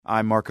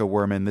I'm Marco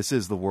Weman. This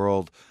is The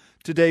World.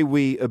 Today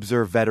we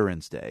observe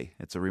Veterans Day.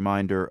 It's a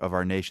reminder of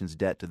our nation's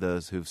debt to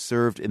those who've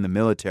served in the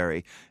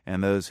military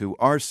and those who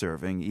are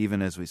serving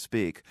even as we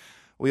speak.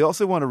 We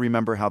also want to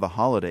remember how the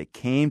holiday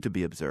came to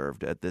be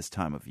observed at this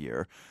time of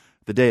year.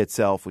 The day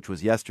itself, which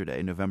was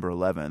yesterday, November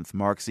 11th,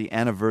 marks the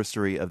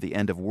anniversary of the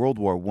end of World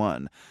War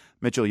I.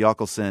 Mitchell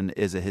Yockelson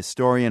is a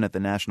historian at the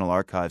National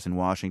Archives in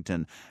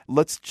Washington.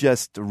 Let's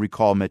just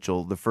recall,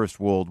 Mitchell, the First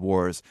World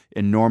War's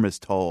enormous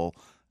toll.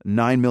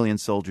 9 million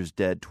soldiers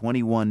dead,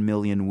 21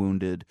 million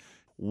wounded.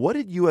 What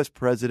did U.S.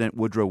 President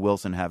Woodrow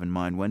Wilson have in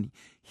mind when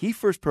he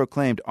first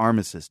proclaimed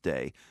Armistice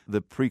Day,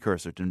 the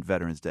precursor to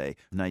Veterans Day,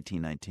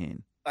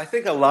 1919? I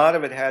think a lot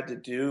of it had to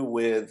do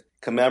with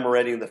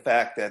commemorating the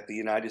fact that the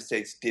United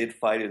States did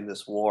fight in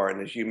this war.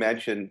 And as you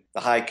mentioned,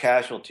 the high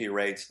casualty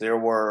rates, there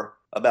were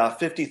about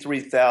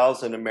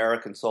 53,000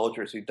 American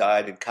soldiers who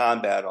died in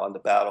combat on the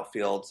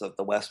battlefields of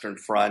the Western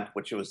Front,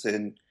 which was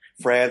in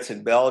France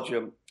and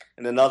Belgium,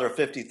 and another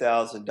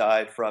 50,000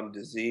 died from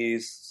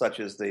disease such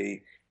as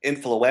the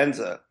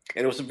influenza.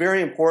 And it was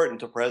very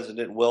important to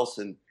President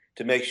Wilson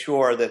to make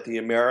sure that the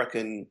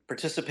American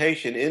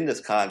participation in this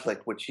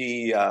conflict, which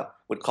he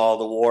would call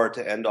the war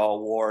to end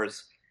all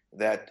wars,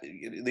 that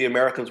the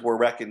Americans were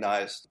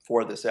recognized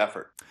for this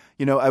effort.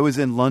 You know, I was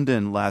in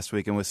London last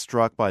week and was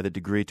struck by the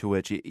degree to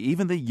which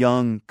even the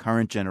young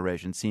current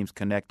generation seems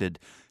connected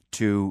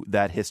to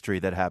that history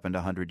that happened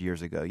 100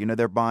 years ago. You know,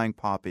 they're buying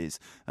poppies.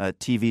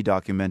 TV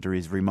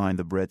documentaries remind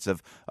the Brits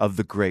of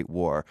the Great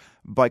War.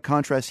 By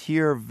contrast,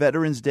 here,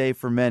 Veterans Day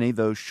for many,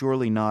 though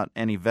surely not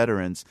any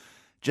veterans,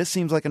 just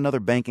seems like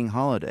another banking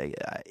holiday.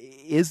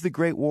 Is the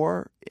Great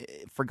War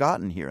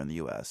forgotten here in the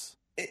U.S.?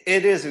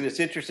 It is, and it's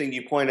interesting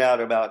you point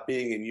out about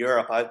being in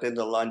Europe. I've been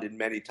to London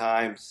many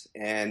times,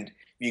 and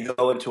you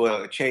go into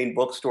a chain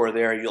bookstore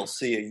there, you'll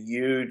see a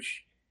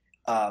huge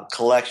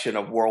collection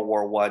of World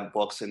War I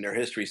books in their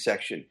history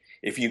section.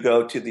 If you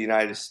go to the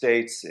United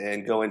States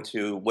and go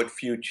into what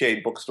few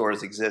chain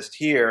bookstores exist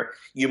here,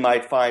 you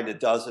might find a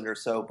dozen or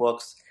so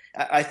books.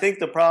 I think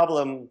the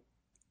problem,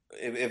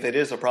 if it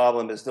is a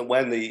problem, is that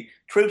when the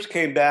troops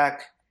came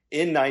back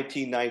in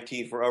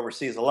 1919 for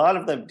overseas, a lot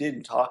of them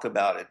didn't talk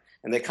about it,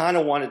 and they kind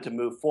of wanted to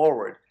move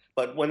forward.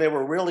 But when they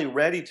were really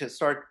ready to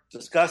start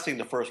discussing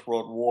the First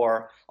World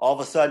War, all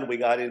of a sudden we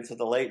got into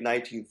the late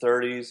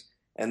 1930s,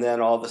 and then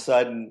all of a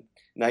sudden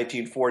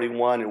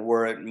 1941, and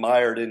we're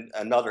mired in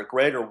another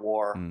greater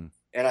war.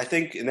 And I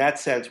think in that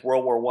sense,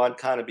 World War I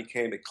kind of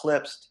became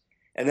eclipsed.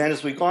 And then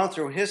as we've gone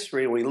through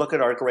history, we look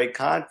at our great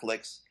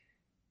conflicts.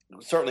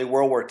 Certainly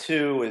World War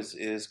II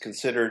is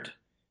considered,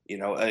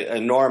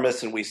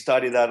 enormous, and we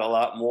study that a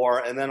lot more.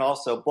 And then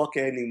also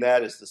bookending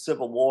that is the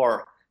Civil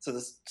War. So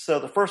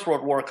the First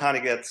World War kind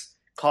of gets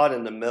caught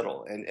in the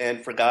middle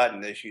and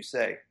forgotten, as you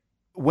say.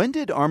 When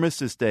did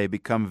Armistice Day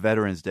become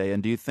Veterans Day,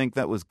 and do you think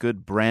that was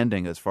good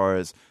branding as far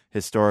as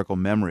historical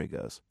memory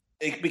goes?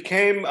 It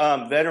became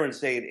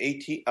Veterans Day in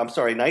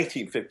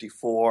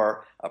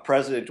 1954.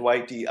 President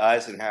Dwight D.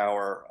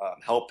 Eisenhower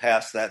helped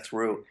pass that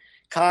through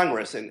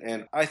Congress,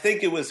 and I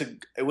think it was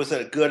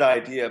a good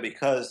idea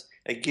because,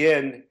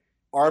 again,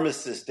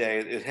 Armistice Day,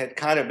 it had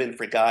kind of been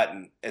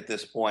forgotten at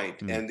this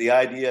point, and the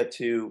idea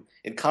to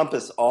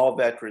encompass all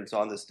veterans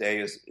on this day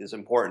is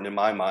important in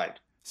my mind.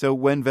 So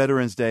when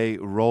Veterans Day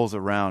rolls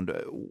around,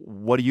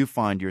 what do you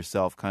find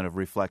yourself kind of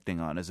reflecting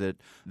on? Is it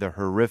the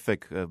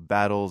horrific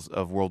battles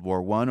of World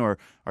War I, or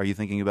are you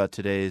thinking about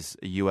today's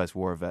U.S.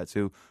 war vets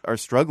who are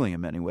struggling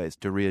in many ways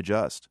to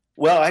readjust?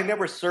 Well, I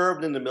never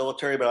served in the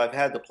military, but I've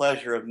had the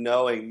pleasure of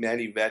knowing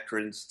many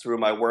veterans through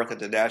my work at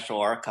the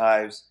National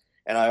Archives,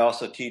 and I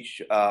also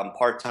teach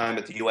part-time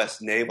at the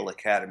U.S. Naval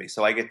Academy,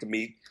 so I get to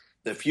meet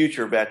the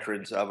future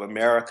veterans of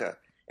America.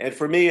 And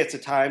for me, it's a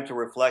time to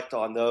reflect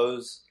on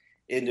those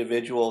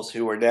individuals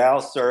who are now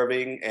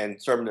serving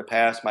and served in the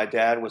past. My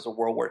dad was a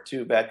World War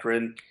II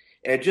veteran.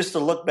 And just to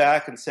look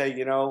back and say,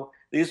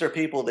 these are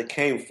people that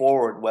came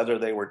forward, whether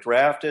they were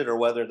drafted or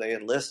whether they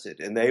enlisted,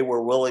 and they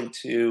were willing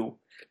to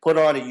put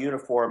on a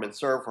uniform and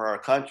serve for our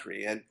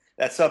country. And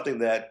that's something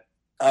that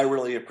I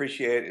really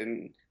appreciate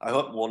and I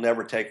hope we'll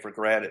never take for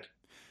granted.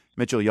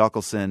 Mitchell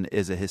Yockelson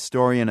is a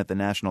historian at the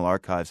National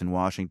Archives in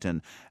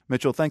Washington.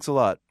 Mitchell, thanks a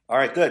lot. All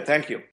right, good. Thank you.